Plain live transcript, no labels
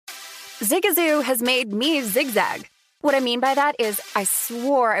Zigazoo has made me zigzag. What I mean by that is I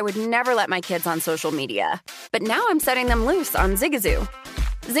swore I would never let my kids on social media, but now I'm setting them loose on Zigazoo.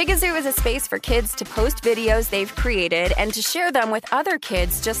 Zigazoo is a space for kids to post videos they've created and to share them with other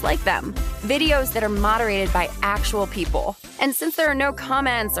kids just like them. Videos that are moderated by actual people. And since there are no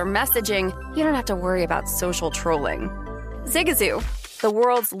comments or messaging, you don't have to worry about social trolling. Zigazoo, the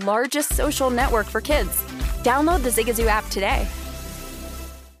world's largest social network for kids. Download the Zigazoo app today.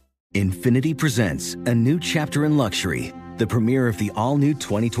 Infiniti presents a new chapter in luxury, the premiere of the all-new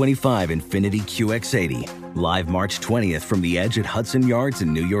 2025 Infiniti QX80, live March 20th from the Edge at Hudson Yards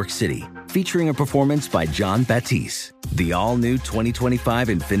in New York City, featuring a performance by Jon Batiste. The all-new 2025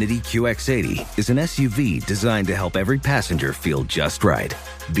 Infiniti QX80 is an SUV designed to help every passenger feel just right.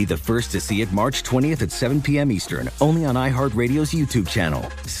 Be the first to see it March 20th at 7 p.m. Eastern, only on iHeartRadio's YouTube channel.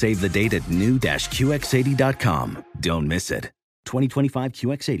 Save the date at new-QX80.com. Don't miss it. 2025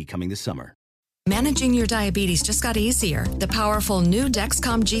 QX80 coming this summer. Managing your diabetes just got easier. The powerful new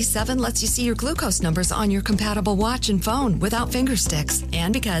Dexcom G7 lets you see your glucose numbers on your compatible watch and phone without finger sticks.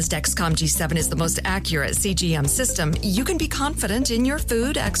 And because Dexcom G7 is the most accurate CGM system, you can be confident in your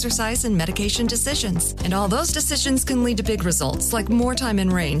food, exercise, and medication decisions. And all those decisions can lead to big results like more time in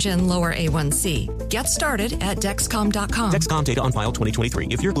range and lower A1C. Get started at Dexcom.com. Dexcom data on file 2023.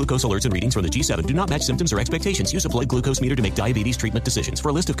 If your glucose alerts and readings from the G7 do not match symptoms or expectations, use a blood glucose meter to make diabetes treatment decisions. For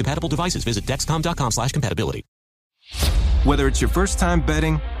a list of compatible devices, visit Dexcom.com/compatibility. Whether it's your first time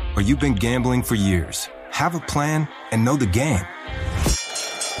betting or you've been gambling for years, have a plan and know the game.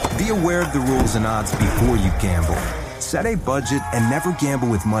 Be aware of the rules and odds before you gamble. Set a budget and never gamble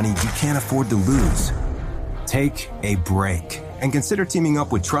with money you can't afford to lose. Take a break and consider teaming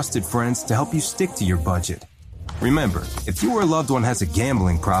up with trusted friends to help you stick to your budget. Remember, if you or a loved one has a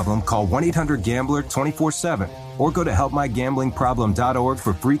gambling problem, call 1-800-GAMBLER 24/7 or go to helpmygamblingproblem.org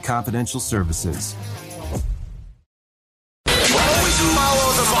for free confidential services. Always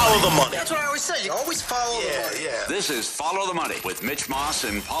follow the money. That's what I always say. You always follow the money. Yeah. This is Follow the Money with Mitch Moss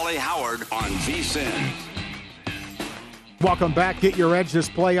and Paulie Howard on VSiN. Welcome back. Get your edge this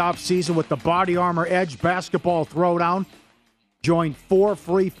playoff season with the Body Armor Edge Basketball Throwdown. Join 4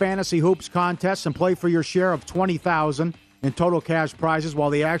 free fantasy hoops contests and play for your share of $20,000 in total cash prizes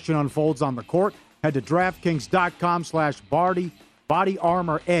while the action unfolds on the court. Head to DraftKings.com/Body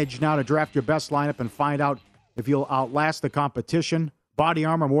Armor Edge now to draft your best lineup and find out if you'll outlast the competition. Body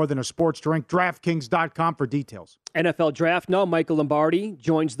Armor, more than a sports drink. DraftKings.com for details. NFL Draft now. Michael Lombardi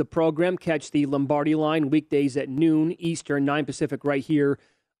joins the program. Catch the Lombardi line weekdays at noon Eastern, 9 Pacific, right here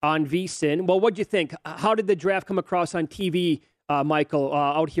on VSiN. Well, what'd you think? How did the draft come across on TV, Michael,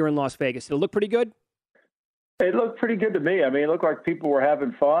 out here in Las Vegas? Did it look pretty good? It looked pretty good to me. I mean, it looked like people were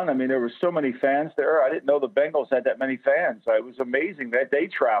having fun. I mean, there were so many fans there. I didn't know the Bengals had that many fans. It was amazing that they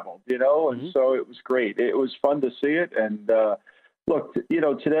traveled, and so it was great. It was fun to see it. And look,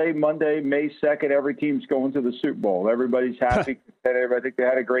 today, Monday, May 2nd, every team's going to the Super Bowl. Everybody's happy. I think they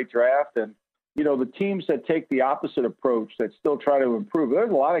had a great draft. And, the teams that take the opposite approach, that still try to improve,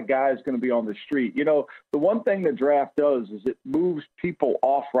 there's a lot of guys going to be on the street. The one thing the draft does is it moves people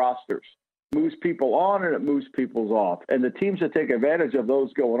off rosters. Moves people on and it moves people off. And the teams that take advantage of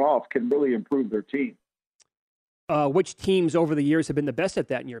those going off can really improve their team. Which teams over the years have been the best at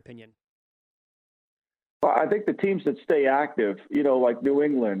that, in your opinion? Well, I think the teams that stay active, like New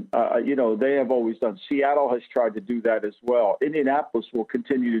England, they have always done. Seattle has tried to do that as well. Indianapolis will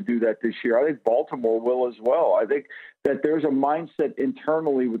continue to do that this year. I think Baltimore will as well. I think that there's a mindset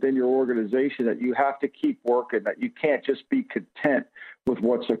internally within your organization that you have to keep working, that you can't just be content with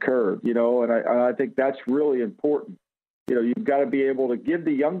what's occurred, and I think that's really important. You've got to be able to give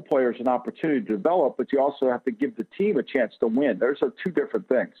the young players an opportunity to develop, but you also have to give the team a chance to win. Those are two different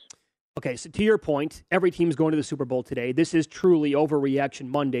things. Okay, so to your point, every team's going to the Super Bowl today. This is truly overreaction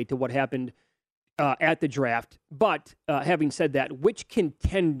Monday to what happened at the draft. But having said that, which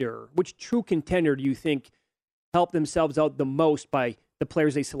true contender do you think helped themselves out the most by the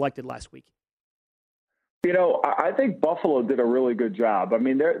players they selected last week? I think Buffalo did a really good job. I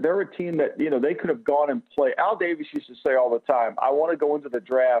mean, they're a team that, they could have gone and played. Al Davis used to say all the time, I want to go into the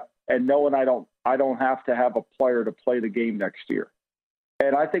draft and knowing I don't have to have a player to play the game next year.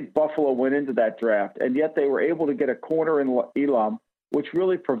 And I think Buffalo went into that draft, and yet they were able to get a corner in Elam, which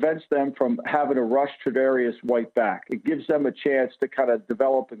really prevents them from having to rush Tre'Davious White back. It gives them a chance to kind of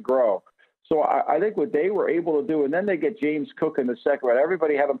develop and grow. So I think what they were able to do, and then they get James Cook in the second round.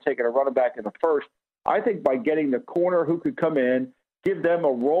 Everybody had them taking a running back in the first. I think by getting the corner who could come in, give them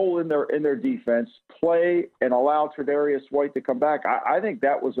a role in their defense, play, and allow Tre'Davious White to come back, I think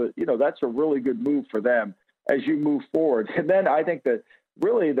that was that's a really good move for them as you move forward. And then I think that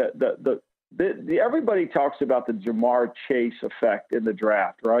really everybody talks about the Jamar Chase effect in the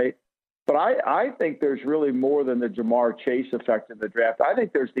draft, right? But I think there's really more than the Jamar Chase effect in the draft. I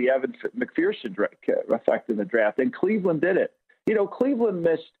think there's the Evan McPherson effect in the draft, and Cleveland did it. Cleveland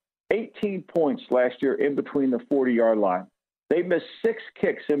missed 18 points last year in between the 40-yard line. They missed 6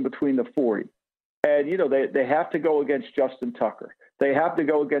 kicks in between the 40. And, they have to go against Justin Tucker. They have to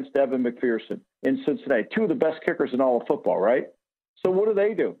go against Evan McPherson in Cincinnati, 2 of the best kickers in all of football, right? So what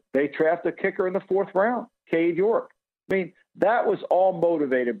do? They draft a kicker in the 4th round, Cade York. I mean, that was all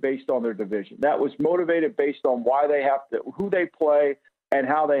motivated based on their division. That was motivated based on who they play and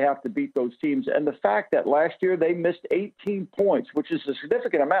how they have to beat those teams. And the fact that last year they missed 18 points, which is a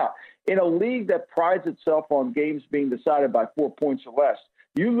significant amount, in a league that prides itself on games being decided by 4 points or less.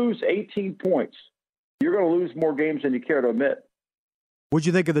 You lose 18 points, you're going to lose more games than you care to admit. What'd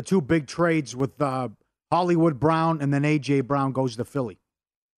you think of the 2 big trades with Hollywood Brown and then A.J. Brown goes to Philly?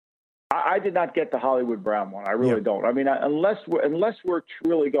 I did not get the Hollywood Brown one. I really don't. I mean, unless we're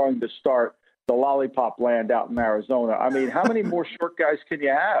really going to start the lollipop land out in Arizona, I mean, how many more short guys can you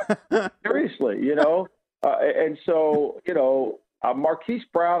have? Seriously, and so, Marquise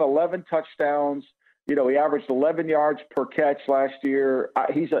Brown, 11 touchdowns. He averaged 11 yards per catch last year.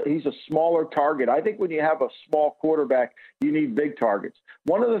 He's a smaller target. I think when you have a small quarterback, you need big targets.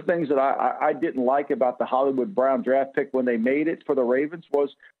 One of the things that I didn't like about the Hollywood Brown draft pick when they made it for the Ravens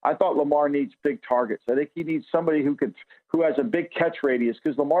was I thought Lamar needs big targets. I think he needs somebody who has a big catch radius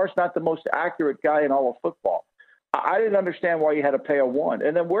because Lamar's not the most accurate guy in all of football. I didn't understand why you had to pay a 1.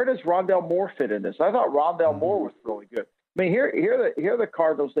 And then where does Rondale Moore fit in this? I thought Rondale Moore was really good. I mean, here are the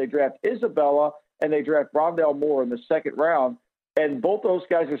Cardinals. They draft Isabella and they draft Rondale Moore in the 2nd round. And both those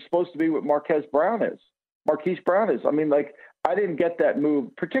guys are supposed to be what Marquise Brown is. I mean, I didn't get that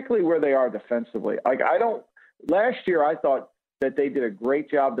move, particularly where they are defensively. Last year, I thought that they did a great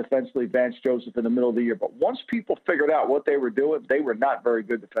job defensively, Vance Joseph, in the middle of the year. But once people figured out what they were doing, they were not very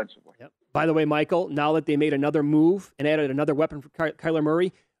good defensively. Yep. By the way, Michael, now that they made another move and added another weapon for Kyler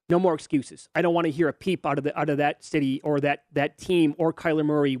Murray, no more excuses. I don't want to hear a peep out of that city or that team or Kyler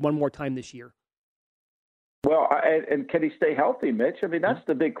Murray one more time this year. Well, and can he stay healthy, Mitch? I mean, that's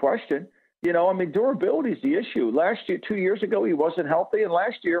the big question. Durability is the issue. Last year, 2 years ago, he wasn't healthy. And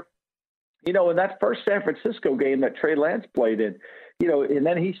last year, in that first San Francisco game that Trey Lance played in, and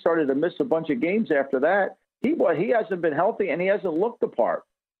then he started to miss a bunch of games after that. He hasn't been healthy and he hasn't looked the part.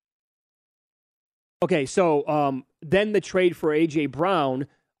 Okay, so then the trade for A.J. Brown,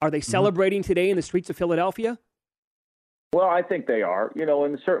 are they celebrating today in the streets of Philadelphia? Well, I think they are,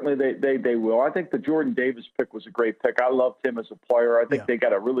 and certainly they will. I think the Jordan Davis pick was a great pick. I loved him as a player. I think they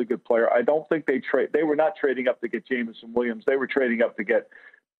got a really good player. I don't think they were not trading up to get Jameson Williams. They were trading up to get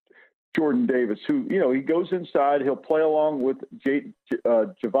Jordan Davis, who, he goes inside. He'll play along with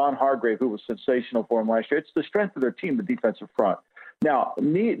Javon Hargrave, who was sensational for him last year. It's the strength of their team, the defensive front. Now,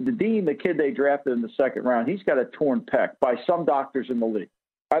 the kid they drafted in the 2nd round, he's got a torn pec by some doctors in the league.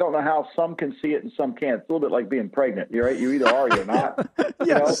 I don't know how some can see it and some can't. It's a little bit like being pregnant. You're right. You either are or you're not.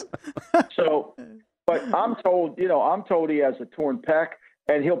 Yes. So, but I'm told he has a torn pec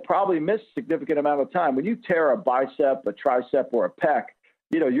and he'll probably miss a significant amount of time. When you tear a bicep, a tricep, or a pec,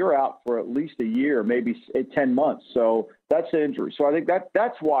 you're out for at least a year, maybe 10 months. So that's an injury. So I think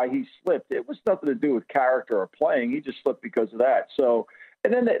that's why he slipped. It was nothing to do with character or playing. He just slipped because of that. So,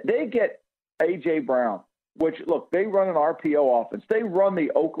 and then they get A.J. Brown. Which, look, they run an RPO offense. They run the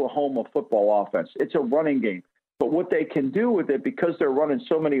Oklahoma football offense. It's a running game. But what they can do with it, because they're running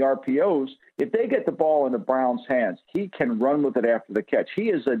so many RPOs, if they get the ball in the Browns' hands, he can run with it after the catch. He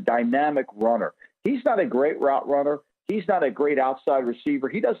is a dynamic runner. He's not a great route runner. He's not a great outside receiver.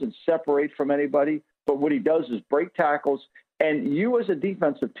 He doesn't separate from anybody. But what he does is break tackles. And you as a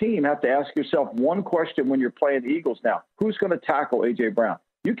defensive team have to ask yourself one question when you're playing the Eagles now. Who's going to tackle A.J. Brown?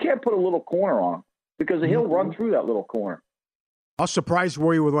 You can't put a little corner on him, because he'll run through that little corner. I was surprised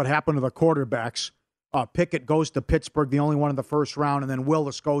were you with what happened to the quarterbacks. Pickett goes to Pittsburgh, the only one in the 1st round, and then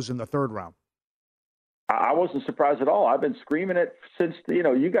Willis goes in the 3rd round. I wasn't surprised at all. I've been screaming it since,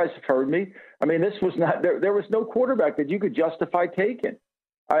 you guys have heard me. I mean, this was not, there was no quarterback that you could justify taking.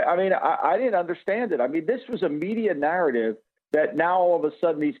 I didn't understand it. I mean, this was a media narrative that now all of a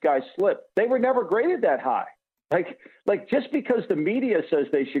sudden these guys slip. They were never graded that high. Like just because the media says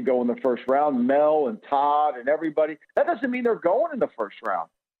they should go in the 1st round, Mel and Todd and everybody, that doesn't mean they're going in the 1st round.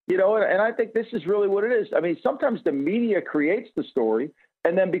 And I think this is really what it is. I mean, sometimes the media creates the story,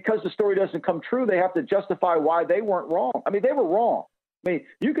 and then because the story doesn't come true, they have to justify why they weren't wrong. I mean, they were wrong. I mean,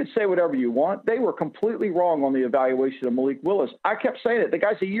 you could say whatever you want. They were completely wrong on the evaluation of Malik Willis. I kept saying it. The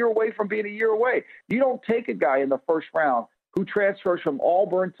guy's a year away from being a year away. You don't take a guy in the 1st round who transfers from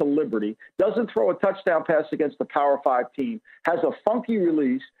Auburn to Liberty, doesn't throw a touchdown pass against the Power 5 team, has a funky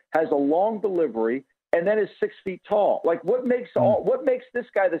release, has a long delivery, and then is 6 feet tall. Like, what makes this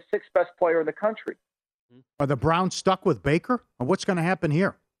guy the 6th best player in the country? Are the Browns stuck with Baker? Or what's going to happen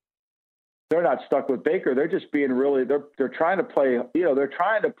here? They're not stuck with Baker. They're just being really, they're trying to play,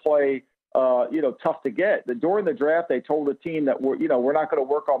 tough to get. During the draft, they told the team that we're not going to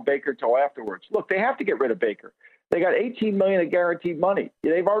work on Baker till afterwards. Look, they have to get rid of Baker. They got $18 million in guaranteed money.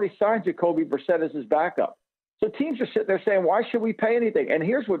 They've already signed Jacoby Brissett as his backup. So teams are sitting there saying, why should we pay anything? And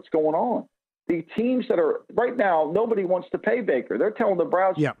here's what's going on. The teams that are right now, nobody wants to pay Baker. They're telling the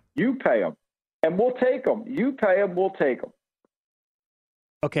Browns, you pay them, and we'll take them. You pay them, we'll take them.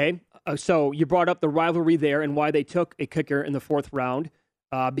 Okay, so you brought up the rivalry there and why they took a kicker in the 4th round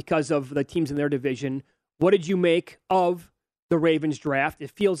because of the teams in their division. What did you make of the Ravens draft?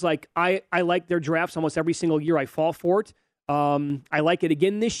 It feels like I like their drafts almost every single year. I fall for it. I like it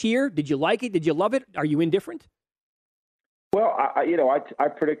again this year. Did you like it? Did you love it? Are you indifferent? Well, I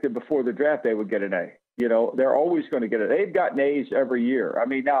predicted before the draft they would get an A. They're always going to get it. They've gotten A's every year. I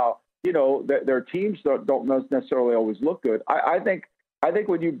mean, now, their teams don't necessarily always look good. I think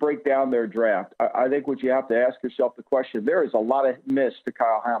when you break down their draft, I think what you have to ask yourself the question, there is a lot of miss to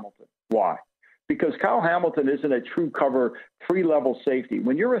Kyle Hamilton. Why? Because Kyle Hamilton isn't a true cover 3-level safety.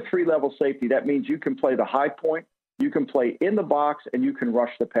 When you're a 3-level safety, that means you can play the high point, you can play in the box, and you can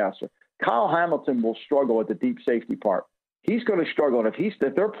rush the passer. Kyle Hamilton will struggle at the deep safety part. He's going to struggle. And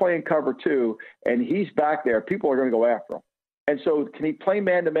if they're playing cover 2 and he's back there, people are going to go after him. And so can he play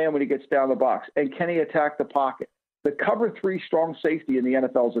man-to-man when he gets down the box? And can he attack the pocket? The cover 3 strong safety in the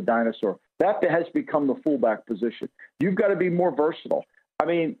NFL is a dinosaur. That has become the fullback position. You've got to be more versatile. I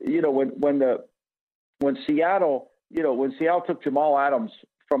mean, when Seattle took Jamal Adams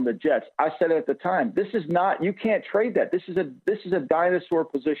from the Jets, I said at the time, you can't trade that. This is a dinosaur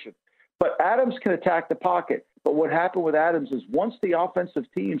position. But Adams can attack the pocket. But what happened with Adams is once the offensive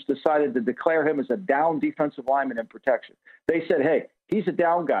teams decided to declare him as a down defensive lineman in protection, they said, hey, he's a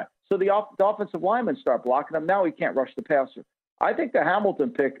down guy. So the offensive linemen start blocking him. Now he can't rush the passer. I think the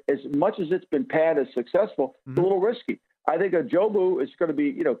Hamilton pick, as much as it's been panned as successful, it's a little risky. I think Ajobu is going to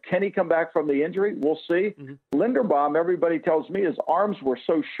be, can he come back from the injury? We'll see. Linderbaum, everybody tells me his arms were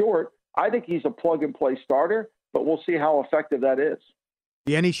so short. I think he's a plug-and-play starter, but we'll see how effective that is.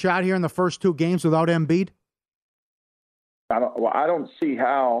 Any shot here in the first 2 games without Embiid? I don't see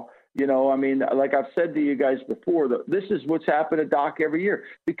how. Like I've said to you guys before, this is what's happened to Doc every year.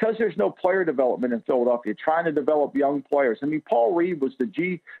 Because there's no player development in Philadelphia, trying to develop young players. I mean, Paul Reed was the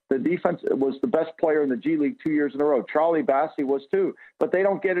defense was the best player in the G League 2 years in a row. Charlie Bassey was too. But they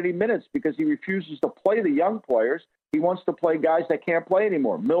don't get any minutes because he refuses to play the young players. He wants to play guys that can't play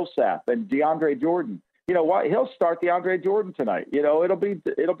anymore, Millsap and DeAndre Jordan. You know what? He'll start DeAndre Jordan tonight. It'll be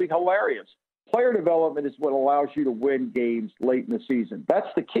hilarious. Player development is what allows you to win games late in the season. That's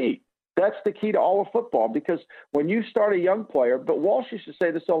the key. That's the key to all of football, because when you start a young player, but Walsh used to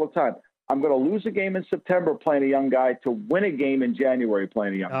say this all the time, I'm going to lose a game in September playing a young guy to win a game in January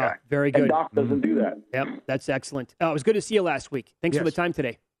playing a young guy. Very good. And Doc doesn't do that. Yep, that's excellent. It was good to see you last week. Thanks for the time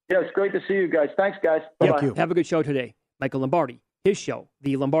today. Yeah, it's great to see you guys. Thanks, guys. Bye-bye. Thank you. Have a good show today. Michael Lombardi, his show,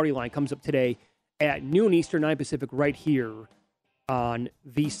 The Lombardi Line, comes up today at noon Eastern, 9 Pacific, right here on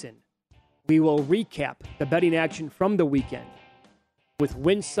VSiN. We will recap the betting action from the weekend with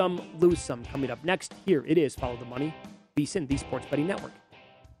Win Some, Lose Some coming up next. Here it is, Follow the Money, VSiN, the Sports Betting Network.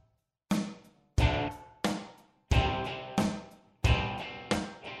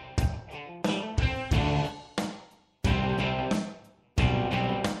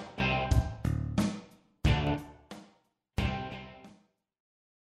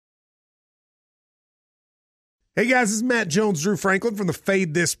 Hey guys, this is Matt Jones, Drew Franklin from the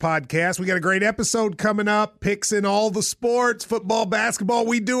Fade This podcast. We got a great episode coming up, picks in all the sports, football, basketball,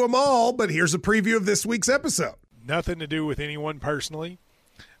 we do them all, but here's a preview of this week's episode. Nothing to do with anyone personally,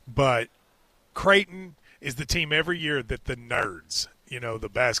 but Creighton is the team every year that the nerds, the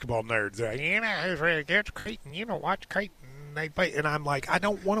basketball nerds, they're like, who's really good? Creighton, watch Creighton. They play. And I'm like, I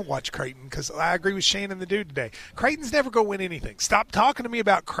don't want to watch Creighton because I agree with Shannon the dude today. Creighton's never going to win anything. Stop talking to me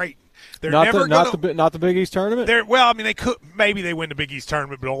about Creighton. They're not never the Big East tournament. They could, maybe they win the Big East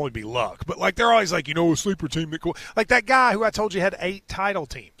tournament, but it'll only be luck. But they're always like, a sleeper team that cool. Like that guy who I told you had 8 title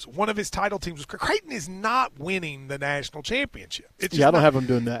teams. One of his title teams was Creighton is not winning the national championship. I don't have them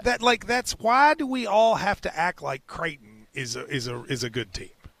doing that. That's why do we all have to act like Creighton is a good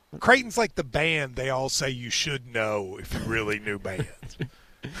team? Creighton's like the band they all say you should know if you really knew bands.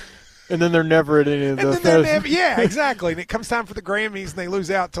 And then they're never at any of the yeah, exactly. And it comes time for the Grammys, and they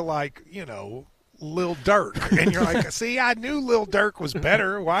lose out to Lil Durk. And you're like, see, I knew Lil Durk was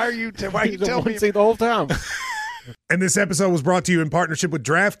better. Why are you telling me? The whole time. And this episode was brought to you in partnership with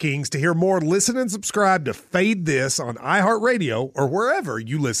DraftKings. To hear more, listen and subscribe to Fade This on iHeartRadio or wherever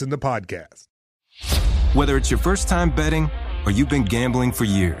you listen to podcasts. Whether it's your first time betting or you've been gambling for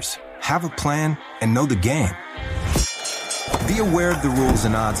years, have a plan and know the game. Be aware of the rules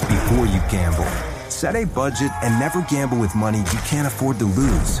and odds before you gamble. Set a budget and never gamble with money you can't afford to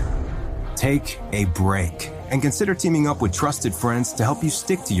lose. Take a break and consider teaming up with trusted friends to help you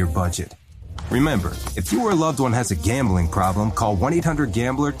stick to your budget. Remember, if you or a loved one has a gambling problem, call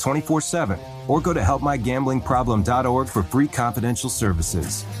 1-800-GAMBLER 24/7 or go to helpmygamblingproblem.org for free confidential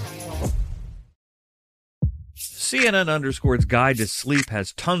services. CNN_'s Guide to Sleep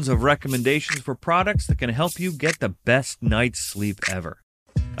has tons of recommendations for products that can help you get the best night's sleep ever.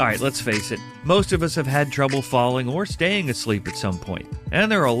 All right, let's face it, most of us have had trouble falling or staying asleep at some point,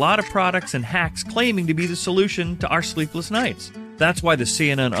 and there are a lot of products and hacks claiming to be the solution to our sleepless nights. That's why the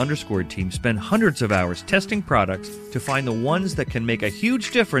CNN_ team spend hundreds of hours testing products to find the ones that can make a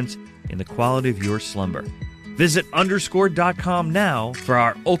huge difference in the quality of your slumber. Visit underscore.com now for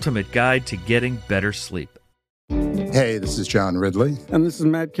our ultimate guide to getting better sleep. Hey, this is John Ridley. And this is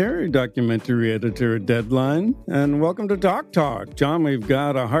Matt Carey, documentary editor at Deadline. And welcome to Doc Talk. John, we've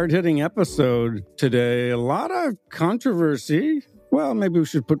got a hard-hitting episode today. A lot of controversy. Well, maybe we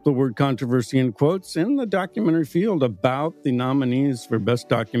should put the word controversy in quotes in the documentary field about the nominees for Best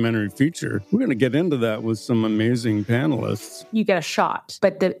Documentary Feature. We're going to get into that with some amazing panelists. You get a shot,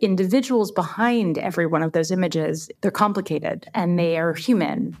 but the individuals behind every one of those images, they're complicated and they are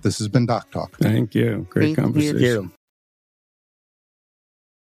human. This has been Doc Talk. Thank you. Great conversation. Thank you.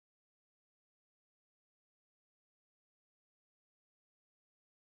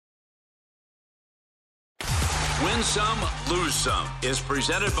 Win Some, Lose Some is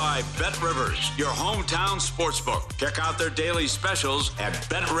presented by BetRivers, your hometown sportsbook. Check out their daily specials at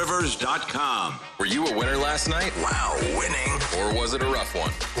BetRivers.com. Were you a winner last night? Wow, winning. Or was it a rough one?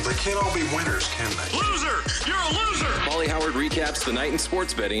 Well, they can't all be winners, can they? Loser! You're a loser! Paulie Howard recaps the night in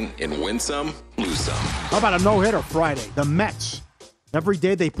sports betting in Win Some, Lose Some. How about a no-hitter Friday? The Mets. Every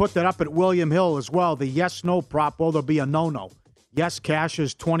day they put that up at William Hill as well. The yes-no prop, well, there'll be a no-no. Yes cash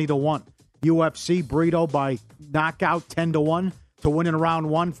is 20-1. UFC, Brito by knockout 10-1 to win in round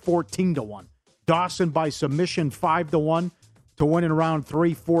 1, 14-1. Dawson by submission 5-1 to win in round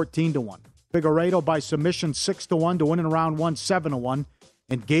 3, 14-1. Figueiredo by submission 6-1 to win in round 1, 7-1.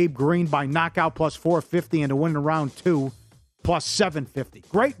 And Gabe Green by knockout plus 450 and to win in round 2 plus 750.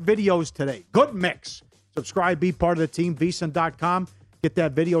 Great videos today. Good mix. Subscribe, be part of the team, VSiN.com. Get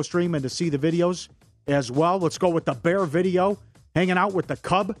that video stream and to see the videos as well. Let's go with the Bear video. Hanging out with the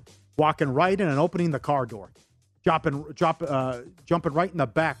Cub. Walking right in and opening the car door. Jumping right in the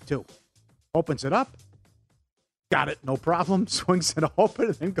back, too. Opens it up. Got it, no problem. Swings it open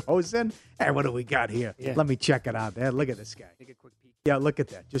and then goes in. Hey, what do we got here? Yeah. Let me check it out. Look at this guy. Take a quick peek. Yeah, look at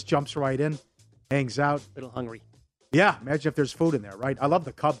that. Just jumps right in. Hangs out. A little hungry. Yeah, imagine if there's food in there, right? I love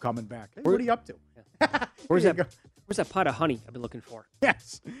the Cub coming back. Hey, what are you up to? Yeah. Where's that pot of honey I've been looking for?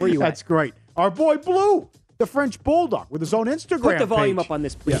 Yes. Where are you That's great. Our boy Blue. The French Bulldog with his own Instagram Put the volume page. up on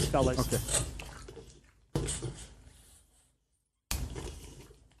this, please, fellas. Okay.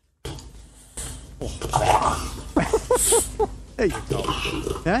 There you go.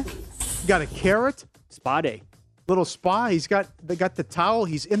 Huh? You got a carrot? Spa day. Little spa. They got the towel.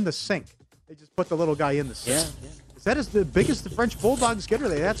 He's in the sink. They just put the little guy in the sink. Yeah. Is that the biggest the French Bulldogs get? Are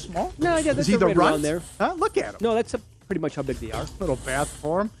they that small? No, yeah, that's Is he the right runt? around there. Huh? Look at him. No, that's pretty much how big they are. Little bath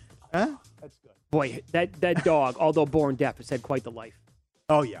for him. Huh? That's good. Boy, that dog, although born deaf, has had quite the life.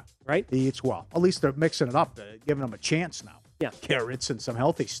 Oh, yeah. Right? He eats well. At least they're mixing it up, giving him a chance now. Yeah. Carrots and some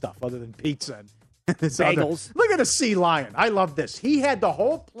healthy stuff other than pizza and bagels. Look at the sea lion. I love this. He had the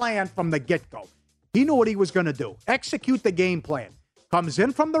whole plan from the get-go. He knew what he was going to do. Execute the game plan. Comes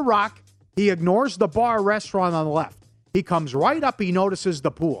in from the rock. He ignores the bar restaurant on the left. He comes right up. He notices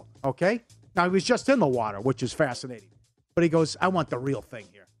the pool. Okay? Now, he was just in the water, which is fascinating. But he goes, I want the real thing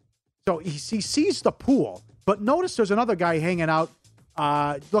here. So he sees the pool, but notice there's another guy hanging out,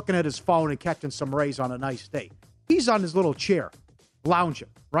 looking at his phone and catching some rays on a nice day. He's on his little chair, lounging,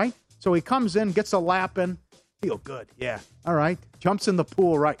 right? So he comes in, gets a lap in, feel good, yeah, all right. Jumps in the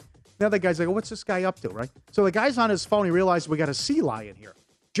pool, right? The other guy's like, what's this guy up to, right? So the guy's on his phone, he realizes we got a sea lion here.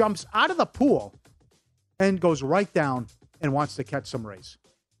 Jumps out of the pool and goes right down and wants to catch some rays.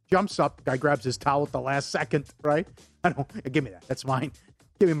 Jumps up, guy grabs his towel at the last second, right? Give me that, that's mine.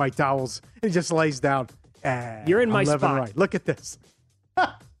 Give me my towels. He just lays down. You're in my spot. Right. Look at this.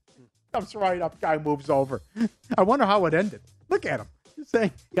 Comes right up. Guy moves over. I wonder how it ended. Look at him.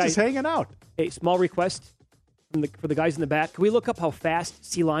 Just hanging out. Hey, small request for the guys in the back. Can we look up how fast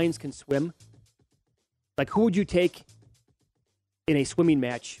sea lions can swim? Like, who would you take in a swimming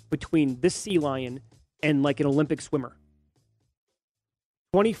match between this sea lion and like an Olympic swimmer?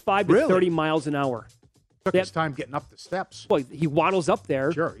 25 to 30 miles an hour. Took his time getting up the steps. Well, he waddles up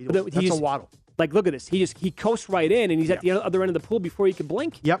there. Sure, that's a waddle. Like, look at this. He coasts right in, and he's at the other end of the pool before he can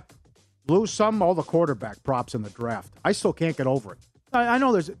blink. Yep. Lose some, all the quarterback props in the draft. I still can't get over it. I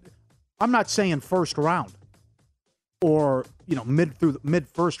know I'm not saying first round or, mid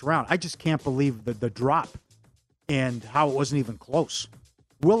first round. I just can't believe the drop and how it wasn't even close.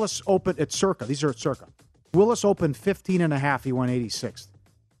 Willis opened at Circa. These are at Circa. Willis opened 15.5. He went 86th.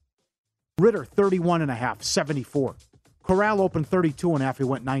 Ritter, 31.5, 74. Corral opened 32.5. He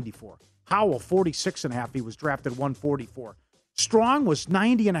went 94. Howell, 46.5. He was drafted 144. Strong was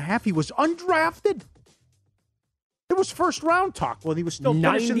 90.5. He was undrafted. It was first round talk when he was still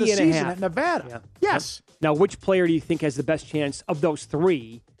finishing the season at Nevada. Yeah. Yes. Now, which player do you think has the best chance of those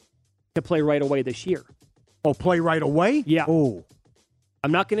three to play right away this year? Oh, play right away? Yeah. Oh.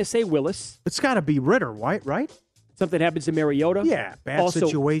 I'm not going to say Willis. It's got to be Ritter, right? Something happens to Mariota. Yeah, bad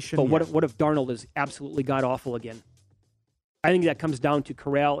situation. But what if Darnold is absolutely god-awful again? I think that comes down to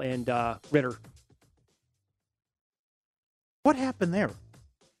Corral and Ritter. What happened there?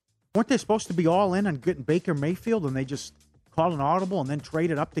 Weren't they supposed to be all in on getting Baker Mayfield and they just called an audible and then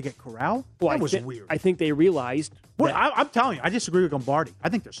traded up to get Corral? Well, that was weird. I think they realized. I'm telling you, I disagree with Lombardi. I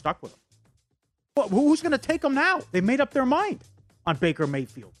think they're stuck with him. Well, who's going to take them now? They made up their mind on Baker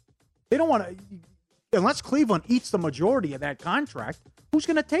Mayfield. They don't want to, unless Cleveland eats the majority of that contract, who's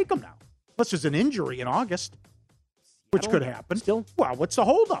going to take them now? Unless there's an injury in August, which could happen. Still? Well, what's the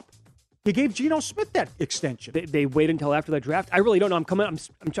holdup? You gave Geno Smith that extension. They wait until after the draft. I really don't know. I'm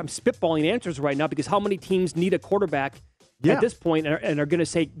spitballing answers right now because how many teams need a quarterback at this point and are going to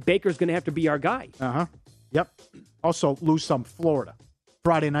say Baker's going to have to be our guy? Yep. Also, lose some Florida.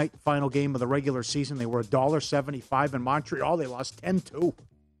 Friday night, final game of the regular season. They were $1.75 in Montreal. They lost 10-2.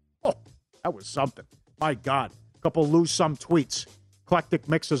 Oh, that was something. My God. A couple lose some tweets. Eclectic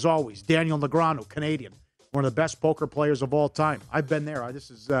mix as always. Daniel Negreanu, Canadian. One of the best poker players of all time. I've been there.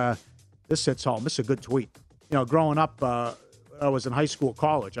 This hits home. This is a good tweet. Growing up, I was in high school,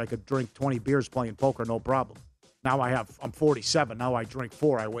 college. I could drink 20 beers playing poker, no problem. Now I'm 47. Now I drink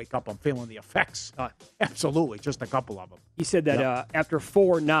 4. I wake up, I'm feeling the effects. Absolutely, just a couple of them. He said that after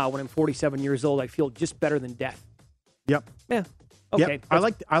 4 now, when I'm 47 years old, I feel just better than death. Yep. Yeah. Okay.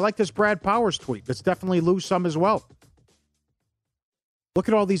 Yep. I like this Brad Powers tweet. Let's definitely lose some as well. Look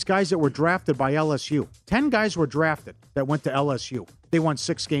at all these guys that were drafted by LSU. 10 guys were drafted that went to LSU. They won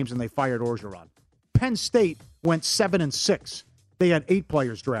 6 games and they fired Orgeron. Penn State went 7-6. They had 8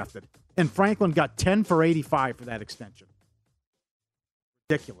 players drafted. And Franklin got 10 for 85 for that extension.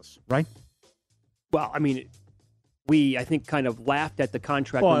 Ridiculous, right? Well, I mean, I think, kind of laughed at the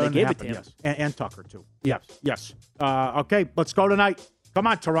contract when they gave it to him. Yes. And Tucker, too. Yes. Okay, let's go tonight. Come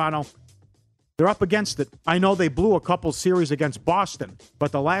on, Toronto. They're up against it. I know they blew a couple series against Boston,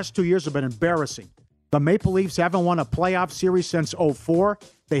 but the last 2 years have been embarrassing. The Maple Leafs haven't won a playoff series since 2004.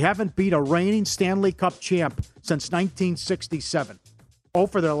 They haven't beat a reigning Stanley Cup champ since 1967. 0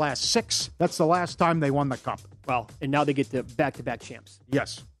 for their last 6. That's the last time they won the Cup. Well, and now they get the back-to-back champs.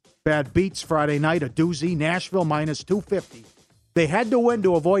 Yes. Bad beats Friday night, a doozy. Nashville minus 250. They had to win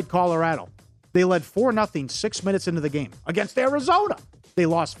to avoid Colorado. They led 4-0 6 minutes into the game against Arizona. They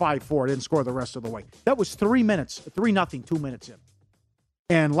lost 5-4. Didn't score the rest of the way. That was 3 minutes. 3-0, 2 minutes in.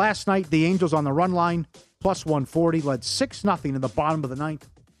 And last night, the Angels on the run line, plus 140, led 6-0 in the bottom of the ninth.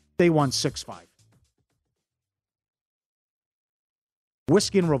 They won 6-5.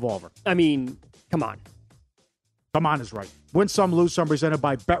 Whiskey and Revolver. I mean, come on. Come on is right. Win some, lose some, presented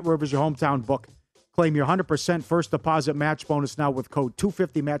by Bet Rivers, your hometown book. Claim your 100% first deposit match bonus now with code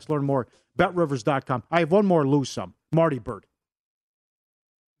 250MATCH. Learn more, BetRivers.com. I have one more, lose some. Marty Bird.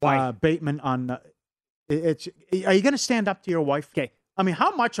 Why? Bateman on are you going to stand up to your wife? Okay. I mean,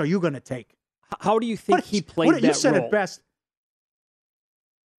 how much are you going to take? How do you think he played that You said role? it best.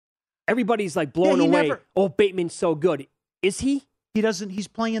 Everybody's like blown away. Oh, Bateman's so good. Is he? He doesn't. He's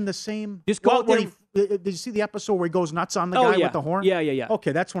playing the same. Just go out there. Did you see the episode where he goes nuts on the guy with the horn? Yeah.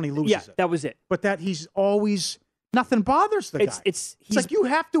 Okay, that's when he loses it. That was it. But that he's always nothing bothers the guy. It's like you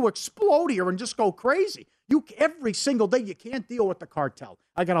have to explode here and just go crazy. Every single day you can't deal with the cartel.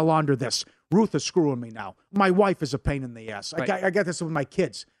 I got to launder this. Ruth is screwing me now. My wife is a pain in the ass. Right. I got this with my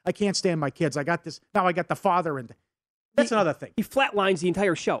kids. I can't stand my kids. I got this. Now I got the father. And that's another thing. He flatlines the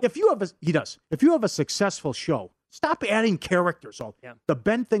entire show. He does. If you have a successful show, stop adding characters. The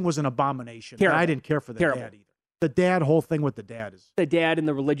Ben thing was an abomination. I didn't care for the dad either. The dad, whole thing with the dad is the dad and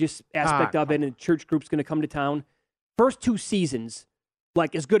the religious aspect of it, and church group's going to come to town. First 2 seasons,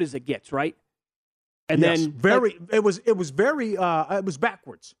 like as good as it gets, right? And yes, then it was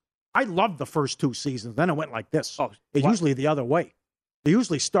backwards. I loved the first 2 seasons. Then it went like this. It's usually the other way. They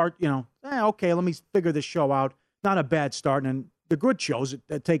usually start, okay, let me figure this show out. Not a bad start, and the good shows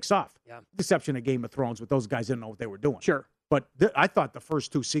it takes off. Yeah. Exception of Game of Thrones, but those guys didn't know what they were doing. Sure. But I thought the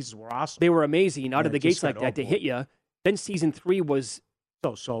first 2 seasons were awesome. They were amazing out of the gates like that to boy. hit you. Then season 3 was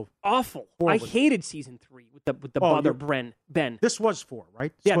so awful. I hated season 3 with the brother Ben. This was 4,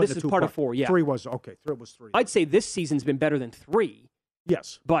 right? Yeah, this is part of 4. Yeah, 3 was okay. 3 was 3. I'd say this season's been better than 3.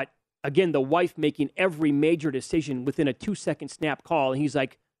 Yes, but again, the wife making every major decision within a 2-second snap call, and he's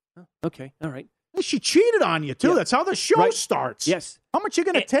like, oh, "Okay, all right." She cheated on you too. Yeah. That's how the show starts. Yes. How much you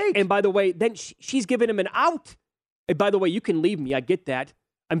going to take? And by the way, then she's giving him an out. And by the way, you can leave me. I get that.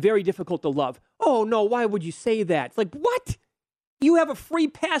 I'm very difficult to love. Oh, no, why would you say that? It's like, what? You have a free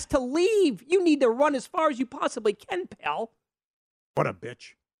pass to leave. You need to run as far as you possibly can, pal. What a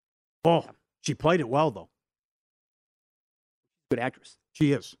bitch. Oh, she played it well, though. Good actress.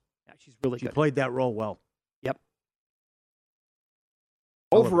 She is. Yeah, she's really good. She played that role well. Yep.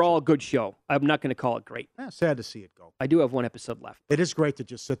 Overall, a good show. I'm not going to call it great. Sad to see it go. I do have 1 episode left. It is great to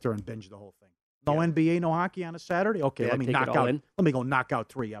just sit there and binge the whole thing. No NBA, no hockey on a Saturday? Okay, let me go knock out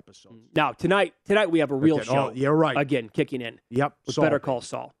 3 episodes. Now, tonight we have a real show. Oh, you're right. Again, kicking in. Yep. With Better Call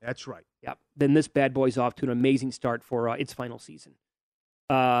Saul. That's right. Yep. Then this bad boy's off to an amazing start for its final season.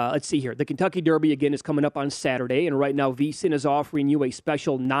 Let's see here. The Kentucky Derby, again, is coming up on Saturday, and right now VSiN is offering you a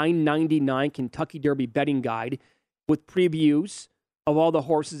special $9.99 Kentucky Derby betting guide with previews of all the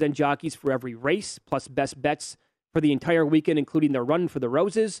horses and jockeys for every race, plus best bets for the entire weekend, including the Run for the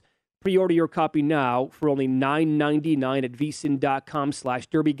Roses. Pre-order your copy now for only $9.99 at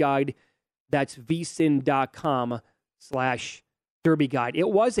vsin.com/Derby Guide. That's vsin.com/Derby Guide. It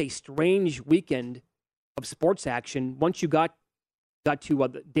was a strange weekend of sports action. Once you got to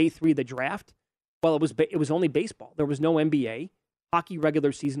day 3 of the draft, well, it was only baseball. There was no NBA. Hockey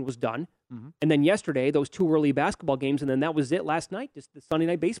regular season was done. Mm-hmm. And then yesterday, those 2 early basketball games, and then that was it last night, just the Sunday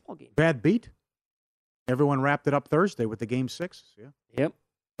night baseball game. Bad beat. Everyone wrapped it up Thursday with the Game 6. Yeah. Yep.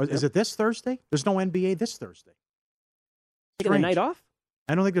 Is it this Thursday? There's no NBA this Thursday. Taking the night off?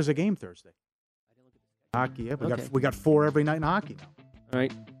 I don't think there's a game Thursday. Hockey, yeah. We got 4 every night in hockey now. All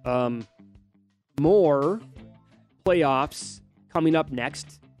right. More playoffs coming up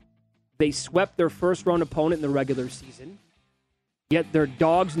next. They swept their first-round opponent in the regular season, yet they're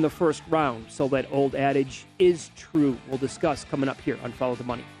dogs in the first round, so that old adage is true. We'll discuss coming up here on Follow the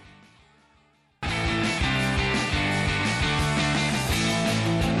Money.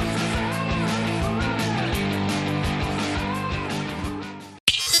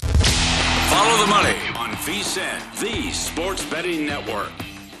 Follow the Money on VSiN, the Sports Betting Network.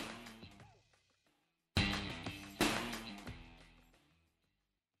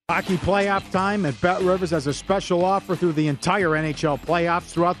 Hockey playoff time at Bet Rivers has a special offer through the entire NHL playoffs.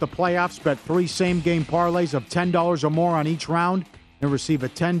 Throughout the playoffs, bet 3 same-game parlays of $10 or more on each round and receive a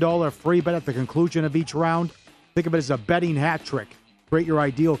 $10 free bet at the conclusion of each round. Think of it as a betting hat trick. Create your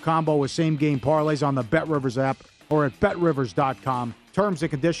ideal combo with same-game parlays on the Bet Rivers app or at betrivers.com. Terms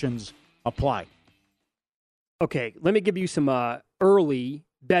and conditions apply. Okay, let me give you some early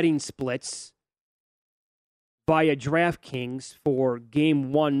betting splits via DraftKings for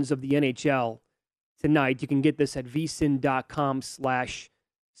Game 1s of the NHL tonight. You can get this at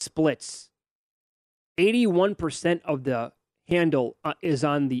vsin.com/splits. 81% of the handle is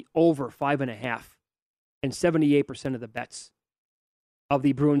on the over 5.5, and 78% of the bets of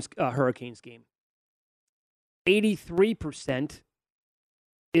the Bruins Hurricanes game. 83%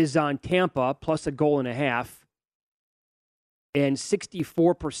 is on Tampa plus a goal and a half, and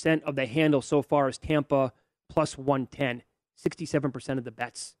 64% of the handle so far is Tampa plus 110, 67% of the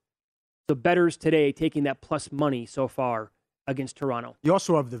bets. So bettors today taking that plus money so far against Toronto. You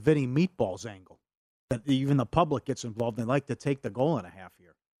also have the Vinny Meatballs angle that even the public gets involved. They like to take the goal and a half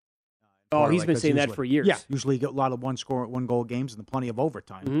here. He's been saying that for years. Yeah, usually you get a lot of one-goal games and plenty of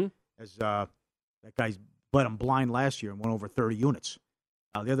overtime. Mm-hmm. As that guy led him blind last year and went over 30 units.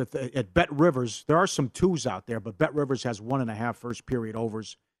 The other at Bet Rivers, there are some 2s out there, but Bet Rivers has 1.5 first period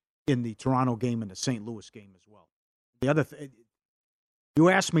overs in the Toronto game and the St. Louis game as well. The other you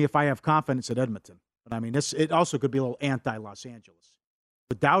asked me if I have confidence at Edmonton, but I mean it also could be a little anti-Los Angeles.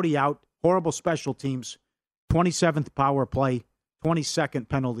 With Doughty out, horrible special teams, 27th power play, 22nd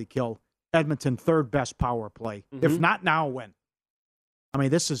penalty kill. Edmonton 3rd best power play. Mm-hmm. If not now, when? I mean,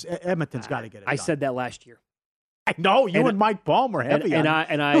 this is Edmonton's got to get it. I said that last year. I know you and Mike Palmer heavy. And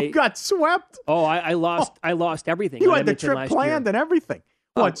I who got swept. Oh, I lost everything. You had the trip planned and everything.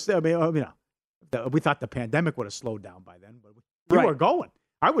 Well, we thought the pandemic would have slowed down by then, but we were going.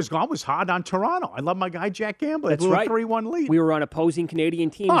 I was hot on Toronto. I love my guy Jack Campbell. That's blew right. a 3-1 lead. We were on opposing Canadian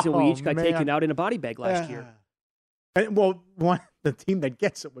teams, and we each got taken out in a body bag last year. And, the team that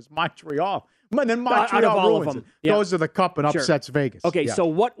gets it was Montreal. But then Montreal out of all ruins of them. it. Goes to the Cup and upsets Vegas. Okay, so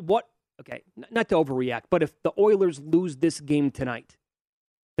what? Okay, not to overreact, but if the Oilers lose this game tonight,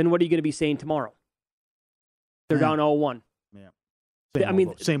 then what are you going to be saying tomorrow? They're down 0-1.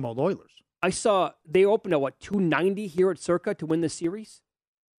 Yeah. Same old Oilers. I saw they opened at, 290 here at Circa to win the series?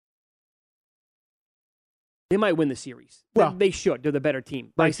 They might win the series. Well, they should. They're the better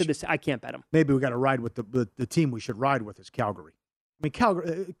team. But I said this, I can't bet them. Maybe we got to ride with the team we should ride with is Calgary. I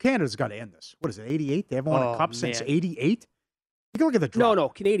mean, Canada's got to end this. What is it, 88? They haven't won a cup since 88? You can look at the draw. No,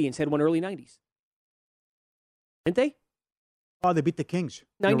 Canadians had one early 90s. Didn't they? Oh, they beat the Kings.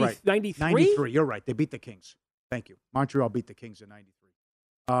 90, you're right. 93? 93, you're right. They beat the Kings. Thank you. Montreal beat the Kings in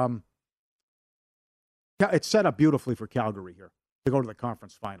 93. It's set up beautifully for Calgary here to go to the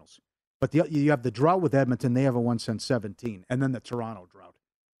conference finals. But you have the drought with Edmonton. They haven't won since 17. And then the Toronto drought.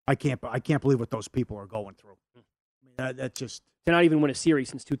 I can't believe what those people are going through. I mean, that's just... To not even win a series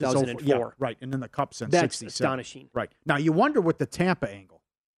since 2004. Yeah, right. And then the Cup since 67. That's astonishing. Right. Now, you wonder with the Tampa angle.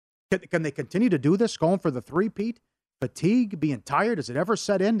 Can they continue to do this, going for the three-peat? Fatigue, being tired, does it ever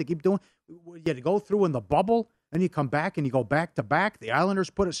set in to keep doing? You had to go through in the bubble, then you come back and you go back-to-back. The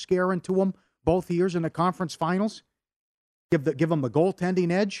Islanders put a scare into them both years in the conference finals. Give them the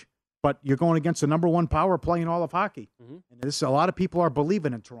goaltending edge. But you're going against the number one power play in all of hockey. Mm-hmm. And a lot of people are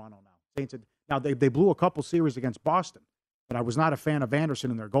believing in Toronto now. Now, they blew a couple series against Boston, but I was not a fan of Anderson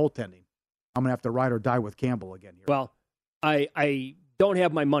and their goaltending. I'm going to have to ride or die with Campbell again here. Well, I don't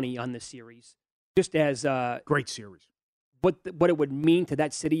have my money on this series. Just as great series. What it would mean to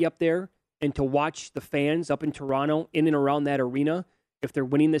that city up there and to watch the fans up in Toronto, in and around that arena, if they're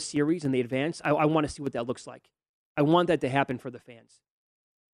winning this series and they advance, I want to see what that looks like. I want that to happen for the fans.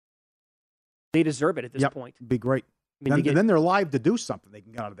 They deserve it at this point. It'd be great. Then they're live to do something. They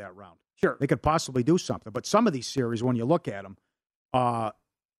can get out of that round. Sure. They could possibly do something. But some of these series, when you look at them,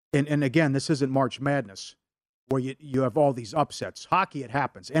 and again, this isn't March Madness, where you have all these upsets. Hockey, it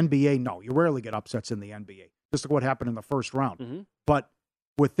happens. NBA, no. You rarely get upsets in the NBA. Just like what happened in the first round. Mm-hmm. But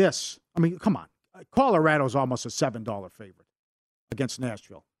with this, I mean, come on. Colorado's almost a $7 favorite against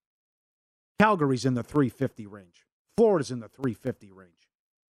Nashville. Calgary's in the $350 range. Florida's in the $350 range.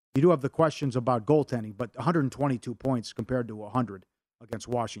 You do have the questions about goaltending, but 122 points compared to 100 against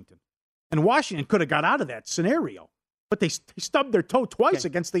Washington. And Washington could have got out of that scenario, but they stubbed their toe twice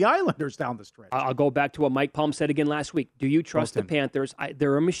against the Islanders down the stretch. I'll go back to what Mike Palm said again last week. Do you trust the Panthers?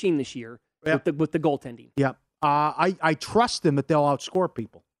 They're a machine this year with the goaltending. Yeah. I trust them that they'll outscore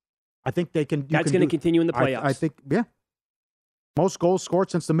people. I think they can. That's going to continue in the playoffs. I think, yeah. Most goals scored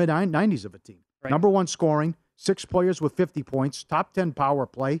since the mid-90s of a team. Right. Number one scoring. 6 players with 50 points, top 10 power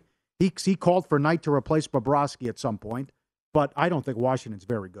play. He called for Knight to replace Bobrovsky at some point, but I don't think Washington's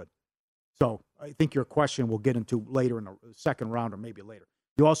very good. So I think your question we'll get into later in the second round or maybe later.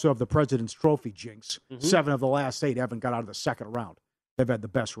 You also have the President's Trophy jinx. Mm-hmm. 7 of the last 8 haven't got out of the second round. They've had the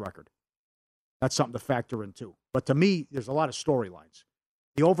best record. That's something to factor in too. But to me, there's a lot of storylines.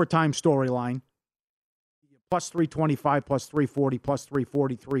 The overtime storyline, plus 325, plus 340, plus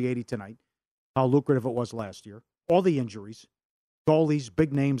 340, 380 tonight. How lucrative it was last year. All the injuries, goalies,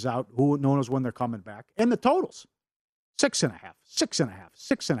 big names out, who knows when they're coming back, and the totals. 6.5, 6.5,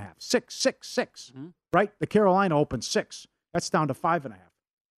 6.5, 6, 6, 6. Mm-hmm. Right? The Carolina Open 6. That's down to 5.5.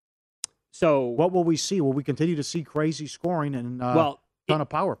 So what will we see? Will we continue to see crazy scoring and ton of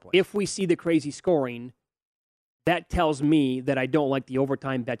power play? If we see the crazy scoring, that tells me that I don't like the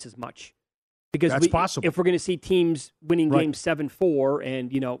overtime bets as much. Because that's possible. If we're going to see teams winning games 7-4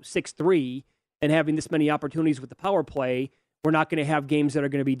 and 6-3 and having this many opportunities with the power play, we're not going to have games that are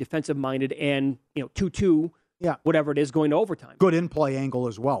going to be defensive minded and 2-2, whatever it is, going to overtime. Good in-play angle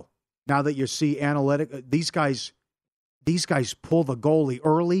as well. Now that you see analytic, these guys pull the goalie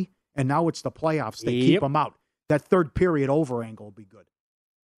early, and now it's the playoffs. They keep them out. That third period over angle will be good.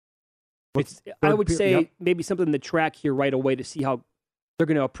 I would say maybe something to track here right away to see how they're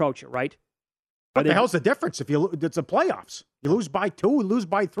going to approach it, right? What the hell's the difference? If it's the playoffs, you lose by 2, you lose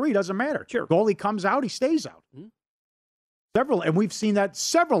by 3, doesn't matter. Sure. Goalie comes out, he stays out. Mm-hmm. And we've seen that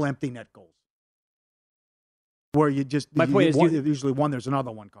several empty net goals. Where you just usually one, there's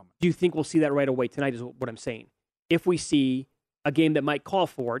another one coming. Do you think we'll see that right away tonight? Is what I'm saying. If we see a game that might call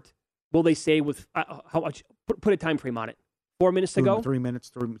for it, will they say with how much? Put a time frame on it. 4 minutes to go. 3 minutes.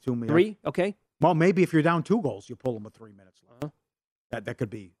 2 minutes. 3. Okay. Well, maybe if you're down 2 goals, you pull them with 3 minutes left. That could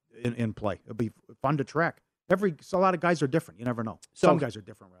be in play. It'll be fun to track. A lot of guys are different. You never know. Some guys are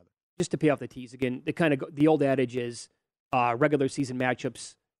different, rather. Just to pay off the tease again, the old adage is regular season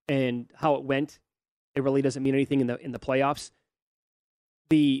matchups and how it went. It really doesn't mean anything in the playoffs.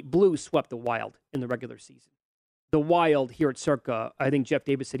 The Blues swept the Wild in the regular season. The Wild here at Circa, I think Jeff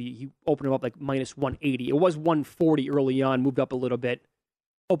Davis said he opened them up like minus 180. It was 140 early on, moved up a little bit.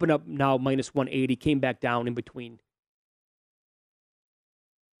 Opened up now minus 180, came back down in between.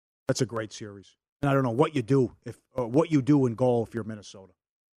 That's a great series. And I don't know what you do what you do in goal if you're Minnesota.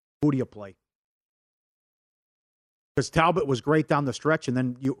 Who do you play? Because Talbot was great down the stretch, and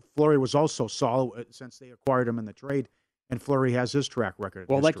then Fleury was also solid since they acquired him in the trade, and Fleury has his track record.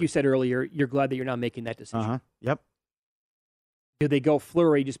 Well, like you said earlier, you're glad that you're not making that decision. Yep. Do they go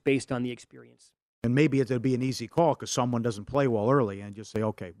Fleury just based on the experience? And maybe it'd be an easy call because someone doesn't play well early and just say,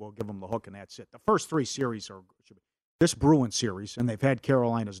 okay, we'll give them the hook and that's it. The first 3 series are this Bruins series, and they've had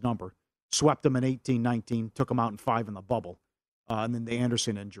Carolina's number, swept them in 18-19, took them out in 5 in the bubble, and then the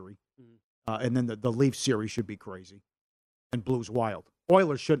Anderson injury. And then the Leafs series should be crazy. And Blues Wild.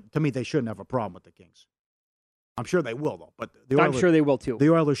 Oilers they shouldn't have a problem with the Kings. I'm sure they will, though. But I'm sure they will, too. The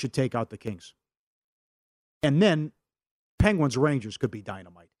Oilers should take out the Kings. And then Penguins Rangers could be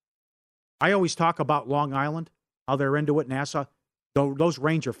dynamite. I always talk about Long Island, how they're into it, NASA. Those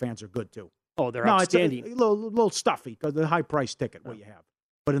Ranger fans are good, too. Oh, they're outstanding. It's a little stuffy because of the high-price ticket, what you have.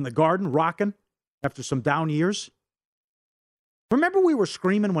 But in the Garden, rocking, after some down years. Remember we were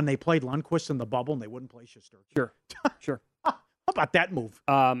screaming when they played Lundqvist in the bubble and they wouldn't play Shesterkin? Sure. How about that move?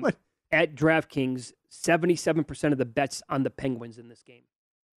 At DraftKings, 77% of the bets on the Penguins in this game.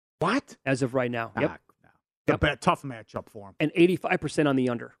 What? As of right now. Yep. Tough matchup for them. And 85% on the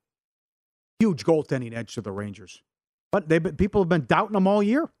under. Huge goaltending edge to the Rangers. But people have been doubting them all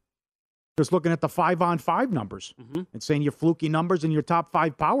year. Just looking at the 5-on-5 numbers and saying your fluky numbers and your top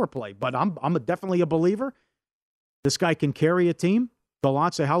 5 power play. But I'm definitely a believer. This guy can carry a team.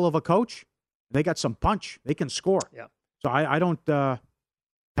 Gallant's a hell of a coach. They got some punch. They can score. Yeah. So I don't.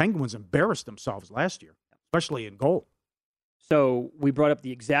 Penguins embarrassed themselves last year, especially in goal. So we brought up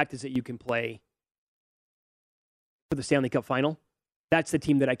the exactas that you can play for the Stanley Cup final. That's the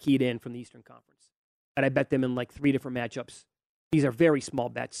team that I keyed in from the Eastern Conference. And I bet them in like 3 different matchups. These are very small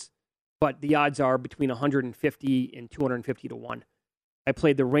bets, but the odds are between 150 and 250 to 1. I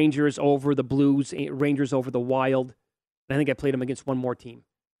played the Rangers over the Blues, Rangers over the Wild, and I think I played them against one more team.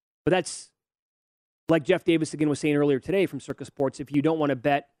 But that's, like Jeff Davis again was saying earlier today from Circa Sports, if you don't want to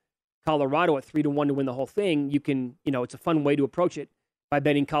bet Colorado at 3-1 to win the whole thing, you can, it's a fun way to approach it by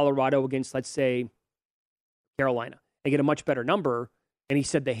betting Colorado against, let's say, Carolina. They get a much better number, and he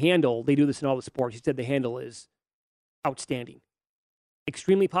said the handle, they do this in all the sports, he said the handle is outstanding.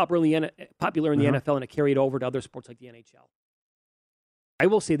 Extremely popular in the NFL, and it carried over to other sports like the NHL. I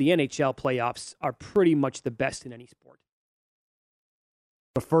will say the NHL playoffs are pretty much the best in any sport.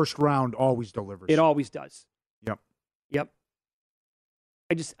 The first round always delivers. It always does. Yep.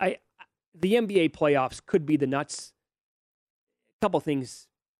 The NBA playoffs could be the nuts. A couple things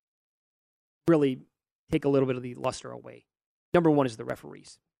really take a little bit of the luster away. Number one is the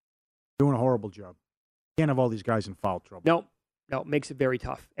referees. Doing a horrible job. Can't have all these guys in foul trouble. No, it makes it very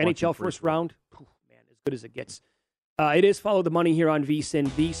tough. NHL first round, man, as good as it gets. It is Follow the Money here on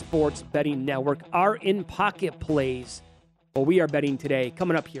VSiN, the Sports Betting Network. Our in-pocket plays. Well, we are betting today.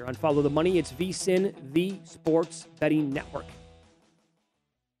 Coming up here on Follow the Money, it's VSiN, the Sports Betting Network.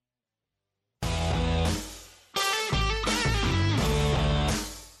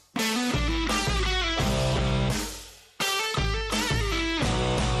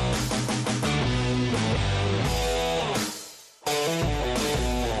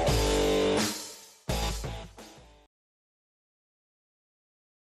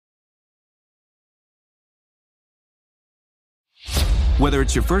 Whether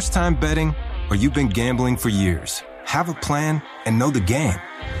it's your first time betting or you've been gambling for years, have a plan and know the game.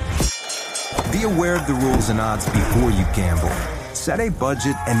 Be aware of the rules and odds before you gamble. Set a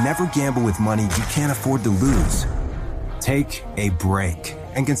budget and never gamble with money you can't afford to lose. Take a break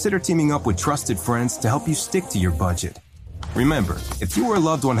and consider teaming up with trusted friends to help you stick to your budget. Remember, if you or a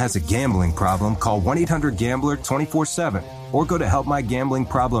loved one has a gambling problem, call 1-800-GAMBLER 24/7 or go to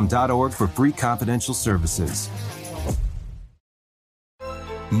helpmygamblingproblem.org for free confidential services.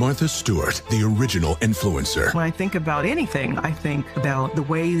 Martha Stewart, the original influencer. When I think about anything, I think about the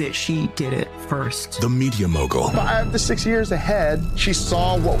way that she did it first. The media mogul. 5 to 6 years ahead, she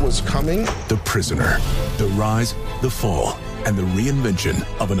saw what was coming. The prisoner. The rise, the fall. and the reinvention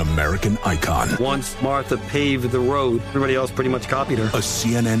of an American icon. Once Martha paved the road, everybody else pretty much copied her. A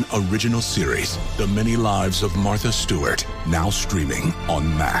CNN original series, The Many Lives of Martha Stewart, now streaming on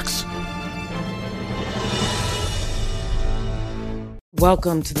Max.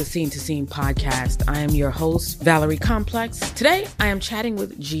 Welcome to the Scene to Scene podcast. I am your host, Valerie Complex. Today, I am chatting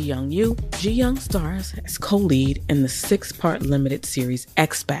with Ji Young Yu. Ji Young stars as co-lead in the 6-part limited series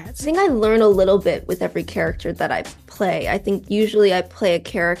Expats. I think I learn a little bit with every character that I play. I think usually I play a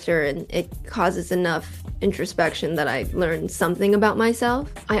character and it causes enough introspection that I learn something about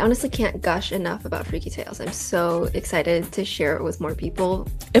myself. I honestly can't gush enough about Freaky Tales. I'm so excited to share it with more people.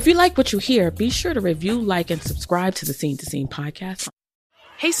 If you like what you hear, be sure to review, like, and subscribe to the Scene to Scene podcast.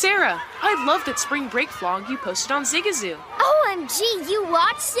 Hey Sarah, I love that spring break vlog you posted on Zigazoo. OMG, you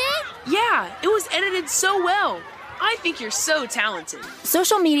watched it? Yeah, it was edited so well. I think you're so talented.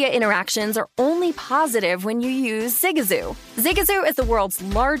 Social media interactions are only positive when you use Zigazoo. Zigazoo is the world's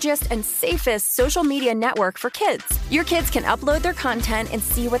largest and safest social media network for kids. Your kids can upload their content and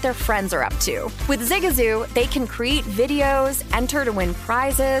see what their friends are up to. With Zigazoo, they can create videos, enter to win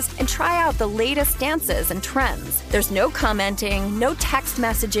prizes, and try out the latest dances and trends. There's no commenting, no text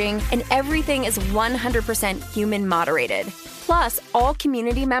messaging, and everything is 100% human moderated. Plus, all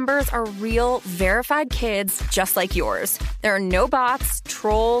community members are real, verified kids just like yours. There are no bots,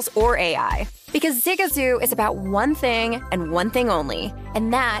 trolls, or AI. Because Zigazoo is about one thing and one thing only,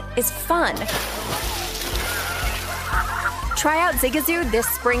 and that is fun. Try out Zigazoo this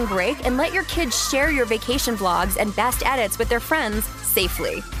spring break and let your kids share your vacation vlogs and best edits with their friends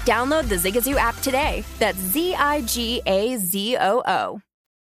safely. Download the Zigazoo app today. That's Zigazoo.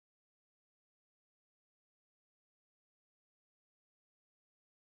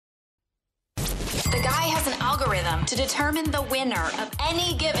 The guy has an algorithm to determine the winner of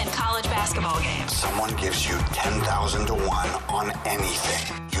any given college basketball game. Someone gives you 10,000 to 1 on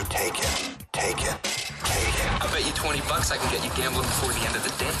anything. You take it. Take it. Take it. I bet you $20 I can get you gambling before the end of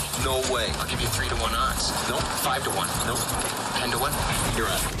the day. No way. I'll give you 3 to 1 odds. Nope. 5 to 1. Nope. 10 to 1. You're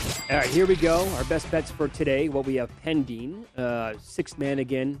up. All right, here we go. Our best bets for today. What we have pending. Sixth man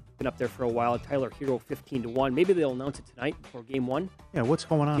again. Been up there for a while. Tyler Hero 15 to 1. Maybe they'll announce it tonight before game 1. Yeah, what's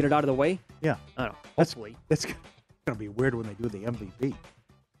going on? Get it out of the way? Yeah. I don't know. Hopefully. That's going to be weird when they do the MVP.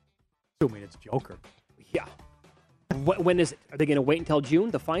 Assuming it's Joker. Yeah. When is it? Are they going to wait until June,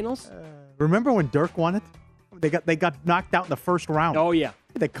 the finals? Remember when Dirk won it? They got knocked out in the first round. Oh, yeah.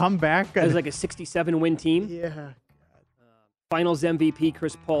 They come back. It was like a 67-win team. Yeah. Finals MVP,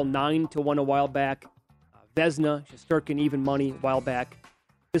 Chris Paul, 9 to 1 a while back. Vesna, Shesterkin, even money a while back.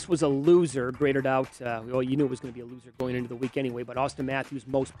 This was a loser, graded out. Well, you knew it was going to be a loser going into the week anyway, but Austin Matthews,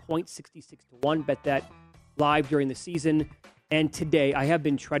 most points, 66 to 1. Bet that live during the season. And today, I have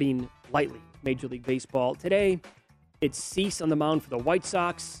been treading lightly Major League Baseball. Today, it's Cease on the mound for the White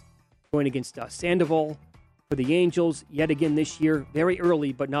Sox, going against Sandoval for the Angels. Yet again this year, very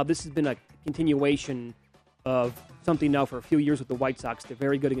early, but now this has been a continuation of something now for a few years with the White Sox. They're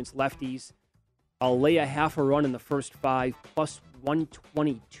very good against lefties. I'll lay a half a run in the first 5, plus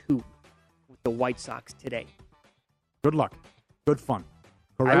 122 with the White Sox today. Good luck. Good fun.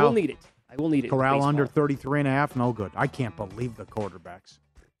 Corral, I will need it. Corral under 33.5, no good. I can't believe the quarterbacks.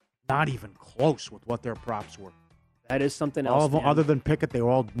 Not even close with what their props were. That is something else. All of them, other than Pickett, they were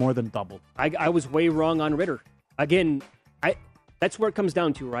all more than double. I was way wrong on Ritter. Again, that's where it comes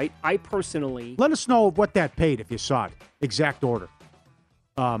down to, right? I personally... Let us know what that paid if you saw it. Exact order.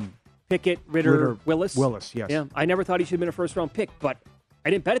 Pickett, Ritter, Willis. Willis, yes. Yeah, I never thought he should have been a first-round pick, but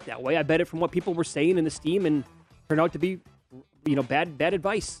I didn't bet it that way. I bet it from what people were saying in the Steam, and turned out to be, bad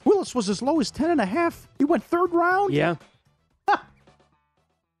advice. Willis was as low as 10.5. He went third round? Yeah.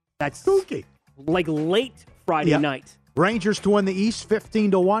 That's spooky. Like late Friday night. Rangers to win the East,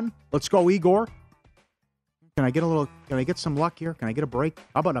 15 to 1. Let's go, Igor. Can I get some luck here? Can I get a break?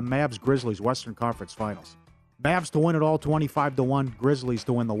 How about a Mavs-Grizzlies Western Conference Finals? Mavs to win it all, 25 to 1. Grizzlies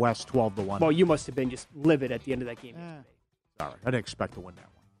to win the West, 12 to 1. Well, you must have been just livid at the end of that game. Sorry, I didn't expect to win that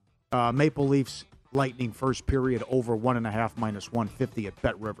one. Maple Leafs, Lightning, first period, over 1.5, minus 150 at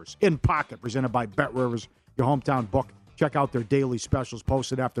Bet Rivers. In Pocket, presented by Bet Rivers, your hometown book. Check out their daily specials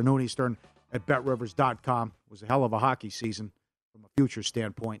posted afternoon Eastern at betrivers.com. It was a hell of a hockey season from a future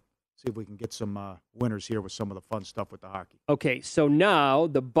standpoint. See if we can get some winners here with some of the fun stuff with the hockey. Okay, so now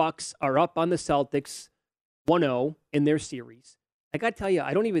the Bucks are up on the Celtics 1-0 in their series. I got to tell you,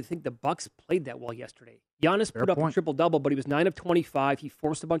 I don't even think the Bucks played that well yesterday. Giannis put up a triple-double, but he was 9 of 25. He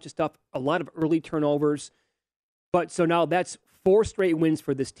forced a bunch of stuff, a lot of early turnovers. But so now that's 4 straight wins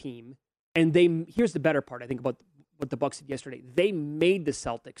for this team. And here's the better part, I think, about what the Bucks did yesterday. They made the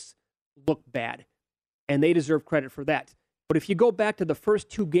Celtics look bad, and they deserve credit for that. But if you go back to the first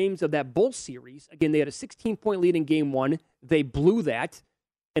 2 games of that Bulls series, again, they had a 16-point lead in game 1. They blew that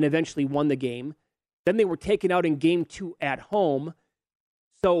and eventually won the game. Then they were taken out in game 2 at home.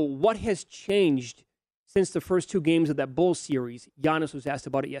 So what has changed since the first 2 games of that Bulls series? Giannis was asked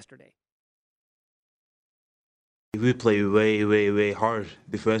about it yesterday. We play way hard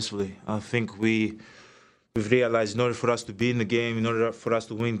defensively. I think we've realized in order for us to be in the game, in order for us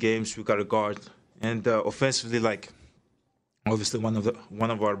to win games, we got to guard. And offensively, obviously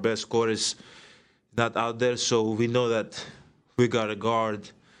one of our best scorers not out there, so we know that we got to guard.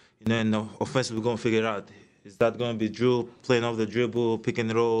 And offensively, we're going to figure it out. Is that going to be Drew playing off the dribble, pick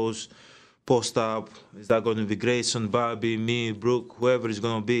and rolls, post up? Is that going to be Grayson, Bobby, me, Brooke, whoever it's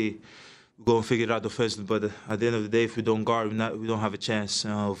going to be? We're going to figure it out offensively. But at the end of the day, if we don't guard, we don't have a chance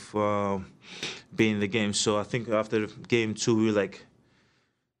of being in the game. So I think after game 2,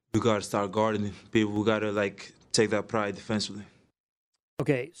 we got to start guarding people. We got to take that pride defensively.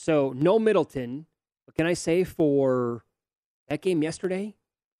 Okay, so no Middleton. What can I say for that game yesterday?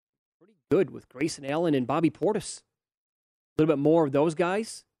 Pretty good with Grayson Allen and Bobby Portis. A little bit more of those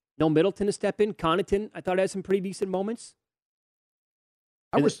guys. No Middleton to step in. Connaughton, I thought, had some pretty decent moments.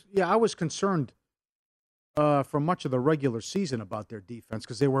 I was concerned for much of the regular season about their defense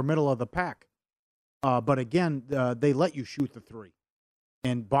because they were middle of the pack. But again, they let you shoot the 3.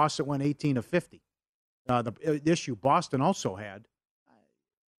 And Boston went 18 of 50. The issue Boston also had,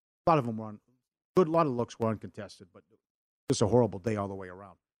 a lot of them were a lot of looks were uncontested, but just a horrible day all the way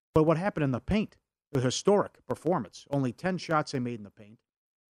around. But what happened in the paint? The historic performance. Only 10 shots they made in the paint.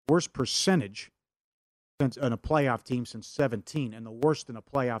 Worst percentage since in a playoff team since 17, and the worst in a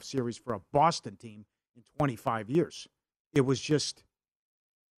playoff series for a Boston team in 25 years. It was just,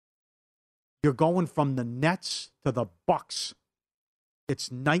 you're going from the Nets to the Bucks.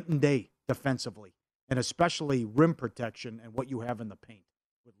 It's night and day defensively, and especially rim protection and what you have in the paint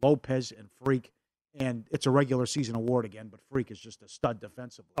with Lopez and Freak. And it's a regular season award again, but Freak is just a stud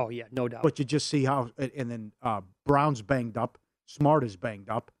defensively. Oh, yeah, no doubt. But you just see how, and then Brown's banged up, Smart is banged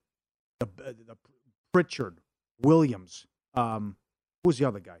up, the Pritchard, Williams, who's the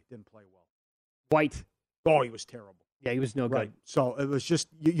other guy? Didn't play well. White. Oh, he was terrible. Yeah, he was no good. So it was just,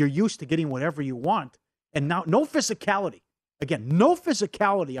 you're used to getting whatever you want, and now no physicality. Again, no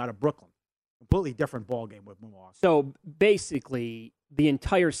physicality out of Brooklyn. Completely different ballgame with Milwaukee. So basically, the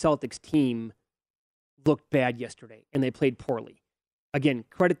entire Celtics team looked bad yesterday, and they played poorly. Again,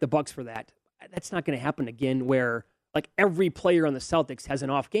 credit the Bucks for that. That's not going to happen again where, every player on the Celtics has an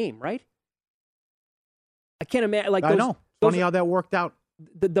off game, right? I can't imagine. I know. Funny how that worked out.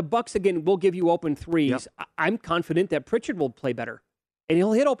 The Bucks, again, will give you open threes. Yep. I'm confident that Pritchard will play better, and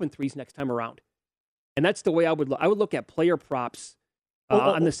he'll hit open threes next time around. And that's the way I would look. I would look at player props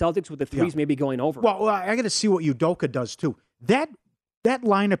on the Celtics with the threes maybe going over. Well, I got to see what Udoka does, too. That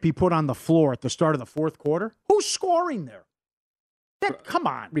lineup he put on the floor at the start of the fourth quarter, who's scoring there? Come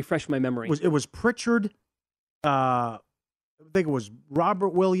on. Refresh my memory. It was Pritchard. I think it was Robert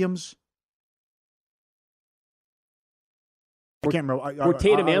Williams. I can't remember. Were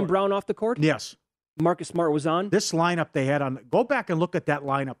Tatum and Brown off the court? Yes. Marcus Smart was on. This lineup they had on. Go back and look at that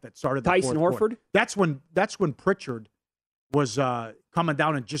lineup that started the Tyson fourth Horford. Quarter. That's when Pritchard was coming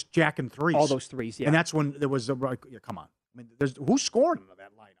down and just jacking threes. All those threes, yeah. And that's when there was come on. I mean, who's scoring in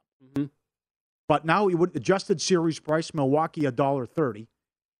that lineup? Mm-hmm. But now he would adjusted series price. Milwaukee $1.30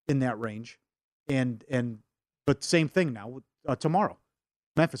 in that range, but same thing now tomorrow.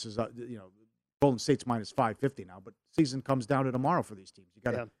 Memphis is Golden State's minus 550 now, but season comes down to tomorrow for these teams. You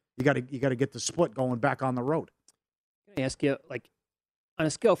got to get the split going back on the road. Can I ask you, on a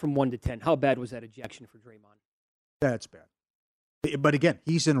scale from 1 to 10, how bad was that ejection for Draymond? That's bad. But again,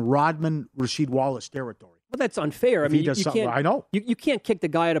 he's in Rodman, Rasheed Wallace territory. Well, that's unfair. If he does something, I know. You can't kick the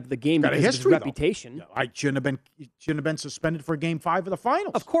guy out of the game because of his reputation. No, I shouldn't have been suspended for Game 5 of the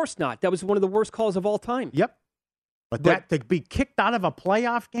finals. Of course not. That was one of the worst calls of all time. Yep. But that to be kicked out of a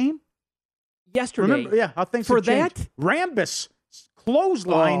playoff game yesterday. Remember, how things for have changed. that Rambis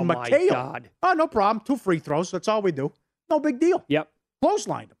clothesline McHale. My God. Oh, no problem. 2 free throws. That's all we do. No big deal. Yep.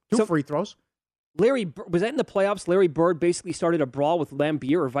 Clotheslined him. 2 free throws. Was that in the playoffs? Larry Bird basically started a brawl with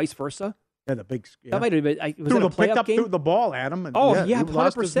Lambeer or vice versa? Yeah, the big. Yeah. That might have been. Was it a playoff game? Threw the ball at him. And,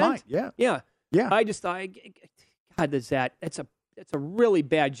 100%. Yeah. God, that's a really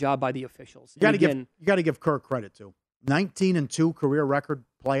bad job by the officials. You got to give Kirk credit too. 19-2 career record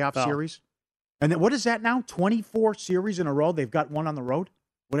playoff series, and then what is that now? 24 series in a row. They've got one on the road.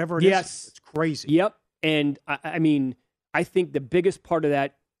 Whatever it is, it's crazy. Yep. And I mean, I think the biggest part of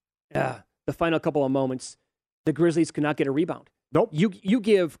that, the final couple of moments, the Grizzlies could not get a rebound. Nope. You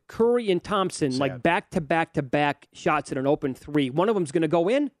give Curry and Thompson like back-to-back-to-back shots at an open three. One of them's going to go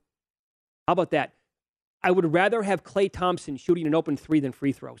in. How about that? I would rather have Klay Thompson shooting an open three than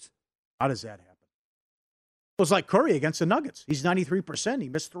free throws. How does that happen? It was like Curry against the Nuggets. He's 93%. He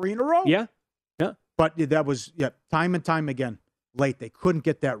missed 3 in a row. Yeah. But that was, time and time again, late. They couldn't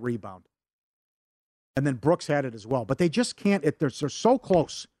get that rebound. And then Brooks had it as well. But they just can't. They're so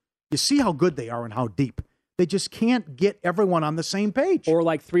close. You see how good they are and how deep. They just can't get everyone on the same page. Or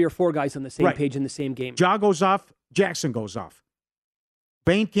like 3 or 4 guys on the same page in the same game. Ja goes off. Jackson goes off.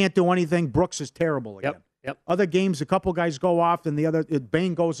 Bain can't do anything. Brooks is terrible again. Yep. Other games, a couple guys go off, and the other,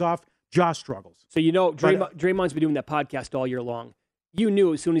 Bain goes off. Ja struggles. So Draymond's been doing that podcast all year long. You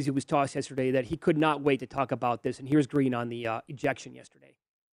knew as soon as he was tossed yesterday that he could not wait to talk about this. And here's Green on the ejection yesterday.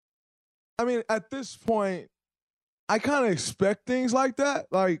 I mean, at this point, I kind of expect things like that.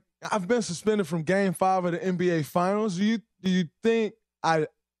 Like, I've been suspended from Game 5 of the NBA Finals. Do you think I,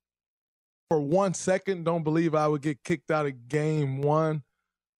 for 1 second, don't believe I would get kicked out of Game 1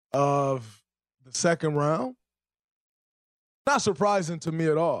 of the second round? Not surprising to me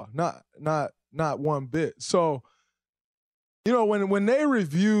at all. Not one bit. So, you know, when they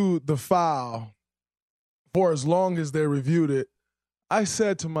reviewed the foul for as long as they reviewed it, I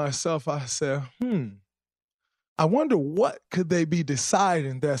said to myself, I wonder what could they be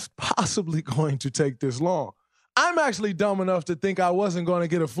deciding that's possibly going to take this long. I'm actually dumb enough to think I wasn't going to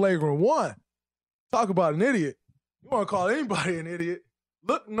get a flagrant 1. Talk about an idiot. You want to call anybody an idiot?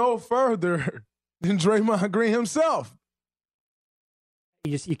 Look no further than Draymond Green himself.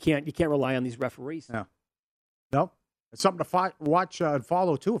 You can't rely on these referees. No. It's something to watch and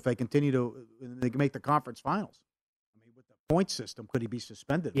follow, too, if they continue to they can make the conference finals. I mean, with the point system, could he be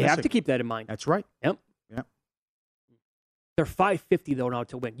suspended? You have to keep that in mind. That's right. Yep. They're 550, though, now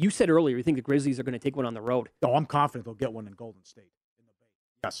to win. You said earlier you think the Grizzlies are going to take one on the road. No, I'm confident they'll get one in Golden State.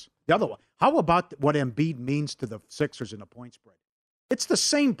 Yes. The other one. How about what Embiid means to the Sixers in the point spread? It's the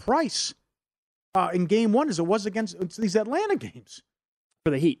same price in Game 1 as it was against these Atlanta games. For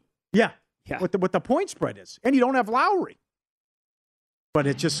the Heat. Yeah. What the point spread is. And you don't have Lowry. But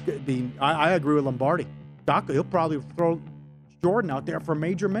it's just, I agree with Lombardi. Doc, he'll probably throw Jordan out there for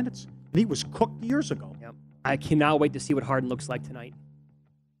major minutes. And he was cooked years ago. Yep. I cannot wait to see what Harden looks like tonight.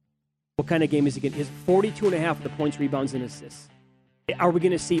 What kind of game is he getting? His 42.5 of the points, rebounds, and assists. Are we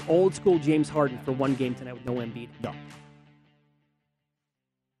going to see old school James Harden for one game tonight with no Embiid? No.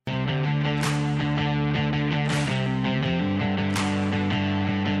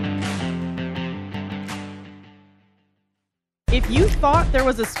 If you thought there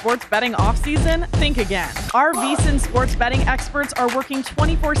was a sports betting offseason, think again. Our VSiN sports betting experts are working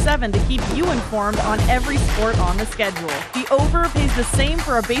 24/7 to keep you informed on every sport on the schedule. The over pays the same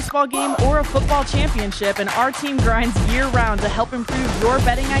for a baseball game or a football championship, and our team grinds year-round to help improve your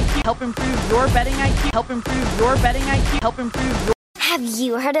betting IQ, help improve your betting IQ, help improve your betting IQ, help improve your... Have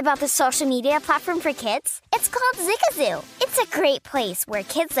you heard about the social media platform for kids? It's called Zigazoo. It's a great place where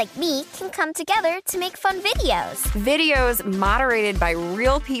kids like me can come together to make fun videos. Videos moderated by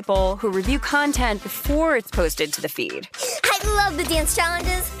real people who review content before it's posted to the feed. I love the dance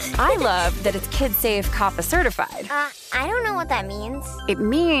challenges. I love that it's Kid Safe COPPA certified. I don't know what that means. It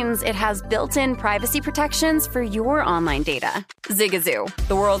means it has built-in privacy protections for your online data. Zigazoo,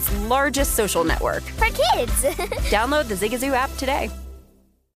 the world's largest social network. For kids. Download the Zigazoo app today.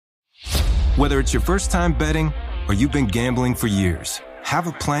 Whether it's your first time betting or you've been gambling for years, have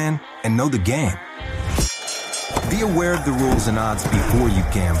a plan and know the game. Be aware of the rules and odds before you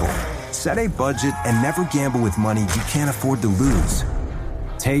gamble. Set a budget and never gamble with money you can't afford to lose.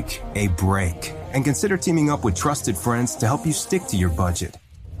 Take a break and consider teaming up with trusted friends to help you stick to your budget.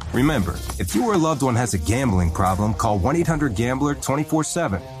 Remember, if you or a loved one has a gambling problem, call 1-800-GAMBLER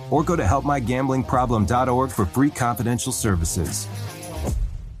 24/7 or go to helpmygamblingproblem.org for free confidential services.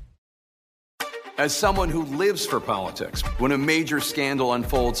 As someone who lives for politics, when a major scandal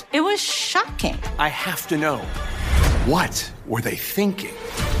unfolds, it was shocking. I have to know, what were they thinking?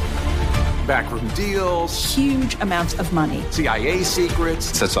 Backroom deals, huge amounts of money, CIA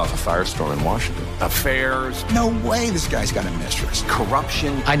secrets, sets off a firestorm in Washington, affairs. No way this guy's got a mistress.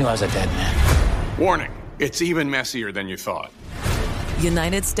 Corruption. I knew I was a dead man. Warning, it's even messier than you thought.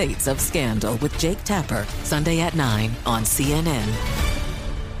 United States of Scandal with Jake Tapper, Sunday at 9 on CNN.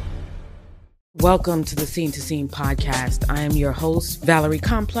 Welcome to the Scene to Scene podcast. I am your host, Valerie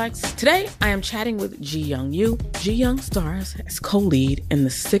Complex. Today, I am chatting with Ji Young Yu. Ji Young stars as co-lead in the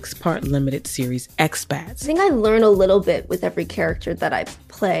 6-part limited series Expats. I think I learn a little bit with every character that I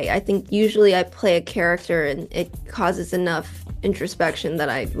play. I think usually I play a character and it causes enough introspection that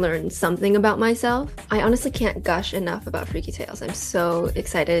I learned something about myself. I honestly can't gush enough about Freaky Tales. I'm so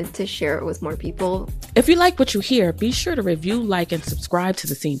excited to share it with more people. If you like what you hear, be sure to review, like, and subscribe to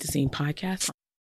the Scene to Scene podcast